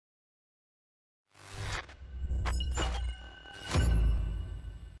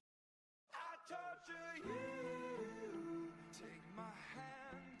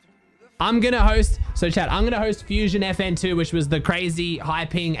I'm going to host, so chat, I'm going to host Fusion FN2, which was the crazy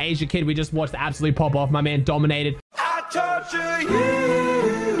high-ping Asia kid we just watched absolutely pop off. My man dominated. I torture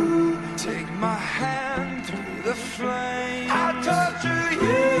you, take my hand through the flame. I torture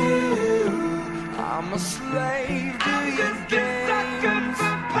you, I'm a slave to your game.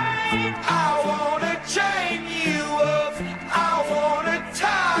 I wanna chain you up, I wanna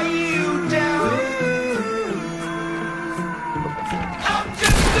tie you down. I'm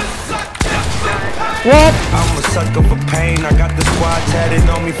just a sucker for pain. What? I'm a sucker for pain. I got the squad tatted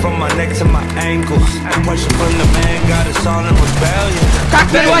on me from my neck to my ankles. Pressure from the man got us all in rebellion.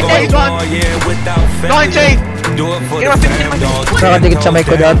 Yeah, without failure. Do it for the fam, dog. Nakadikit sa may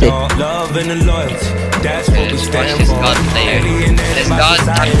ko dati. Love and the loyalty. That's what we stand Watch this for. god player. This god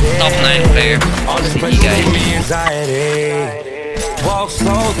top 9 player. All this See you pressure guys. give me anxiety. Walk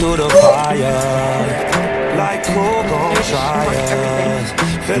slow through the fire. Like who gon' try us?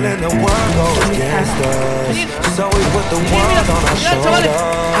 Feeling the world go against us. So we put the world on our shoulders.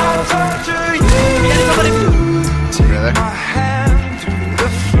 I'll torture you. Take my hand through the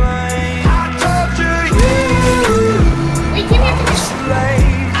flame. I'll torture you. I'm a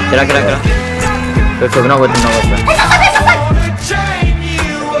slave. Kira. Perfect na wala. I wanna chain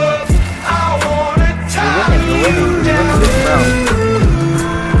you up. I wanna tie you down.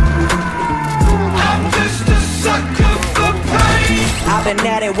 I'm just a sucker for pain. I've been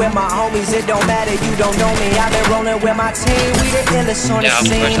at it with my homies, it don't matter, you don't know me. I've been rolling with my team, we the illest on the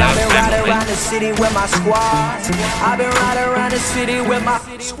scene. I've been riding around the city with my squad. I've been riding around the city with my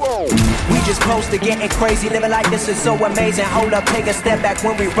squad. We just close to getting crazy, living like this is so amazing. Hold up, take a step back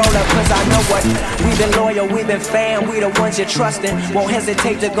when we roll up, cause I know what. We've been loyal, we've been fan, we the ones you're trusting. Won't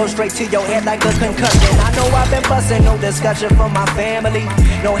hesitate to go straight to your head like a concussion. I know I've been busting, no discussion from my family.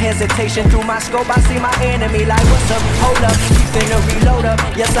 No hesitation through my scope, I see my enemy like what's up, hold up, we finna reload up.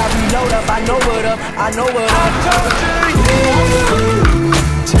 Yes, I reload up, I know what up, I know what up. I torture you.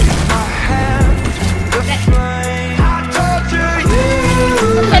 Take my hand through the flame. I torture you.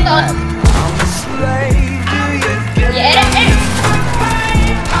 I'm a slave to your game.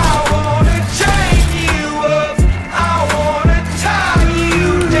 I wanna chain you up. I wanna tie you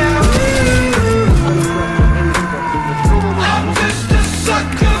down. I'm just a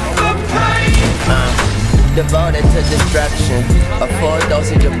sucker for pain. Devoted to destruction, a full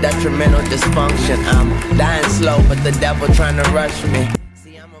dosage of detrimental dysfunction. I'm dying slow, but the devil trying to rush me.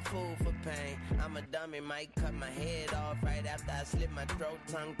 See, I'm a fool for pain. I'm a dummy, might cut my head off right after I slit my throat.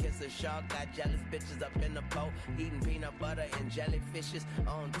 Tongue kiss a shark, got jealous bitches up in the boat, eating peanut butter and jellyfishes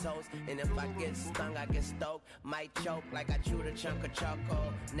on toast. And if I get stung, I get stoked. Might choke like I chewed a chunk of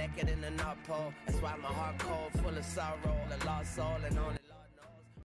charcoal. Naked in the North Pole. That's why my heart cold, full of sorrow. The lost soul and only